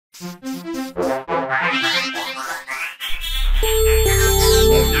It's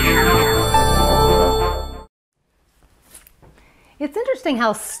interesting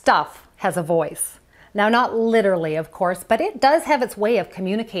how stuff has a voice. Now, not literally, of course, but it does have its way of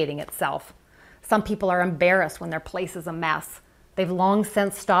communicating itself. Some people are embarrassed when their place is a mess. They've long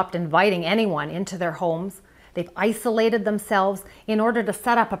since stopped inviting anyone into their homes. They've isolated themselves in order to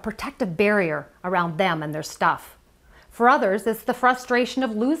set up a protective barrier around them and their stuff. For others, it's the frustration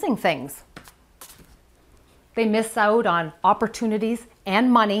of losing things. They miss out on opportunities and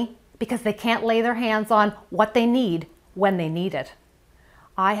money because they can't lay their hands on what they need when they need it.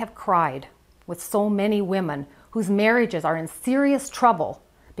 I have cried with so many women whose marriages are in serious trouble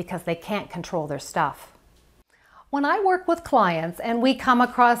because they can't control their stuff. When I work with clients and we come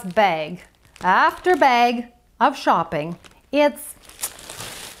across bag after bag of shopping, it's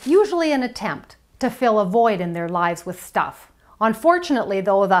usually an attempt to fill a void in their lives with stuff. Unfortunately,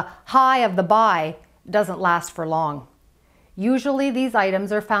 though, the high of the buy doesn't last for long. Usually these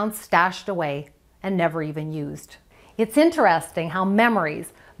items are found stashed away and never even used. It's interesting how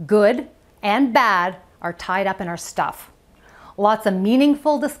memories, good and bad, are tied up in our stuff. Lots of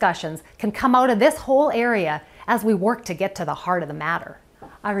meaningful discussions can come out of this whole area as we work to get to the heart of the matter.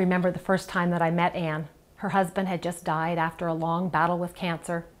 I remember the first time that I met Anne. Her husband had just died after a long battle with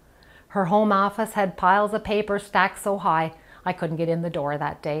cancer. Her home office had piles of paper stacked so high I couldn't get in the door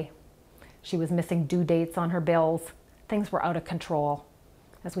that day. She was missing due dates on her bills. Things were out of control.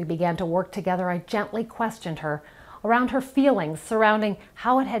 As we began to work together, I gently questioned her around her feelings surrounding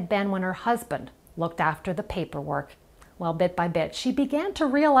how it had been when her husband looked after the paperwork. Well, bit by bit, she began to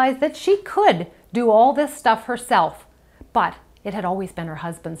realize that she could do all this stuff herself, but it had always been her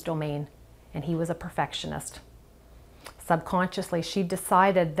husband's domain, and he was a perfectionist. Subconsciously, she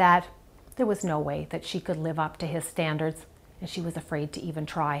decided that there was no way that she could live up to his standards, and she was afraid to even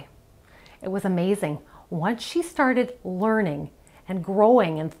try. It was amazing. Once she started learning and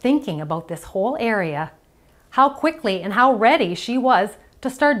growing and thinking about this whole area, how quickly and how ready she was to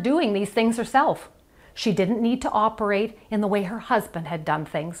start doing these things herself. She didn't need to operate in the way her husband had done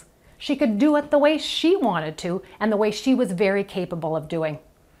things. She could do it the way she wanted to and the way she was very capable of doing.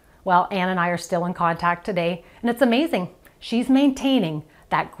 Well, Anne and I are still in contact today, and it's amazing. She's maintaining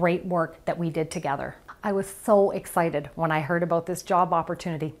that great work that we did together. I was so excited when I heard about this job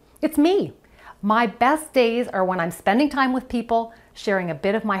opportunity. It's me. My best days are when I'm spending time with people, sharing a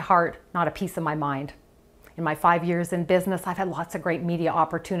bit of my heart, not a piece of my mind. In my 5 years in business, I've had lots of great media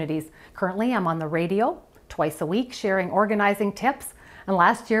opportunities. Currently, I'm on the radio twice a week sharing organizing tips. And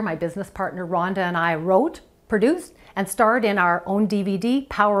last year, my business partner Rhonda and I wrote, produced, and starred in our own DVD,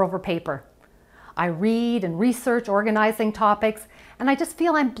 Power Over Paper. I read and research organizing topics, and I just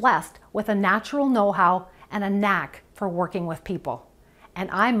feel I'm blessed with a natural know-how and a knack for working with people.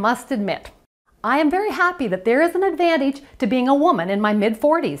 And I must admit, I am very happy that there is an advantage to being a woman in my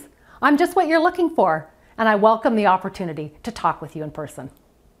mid-40s. I'm just what you're looking for. And I welcome the opportunity to talk with you in person.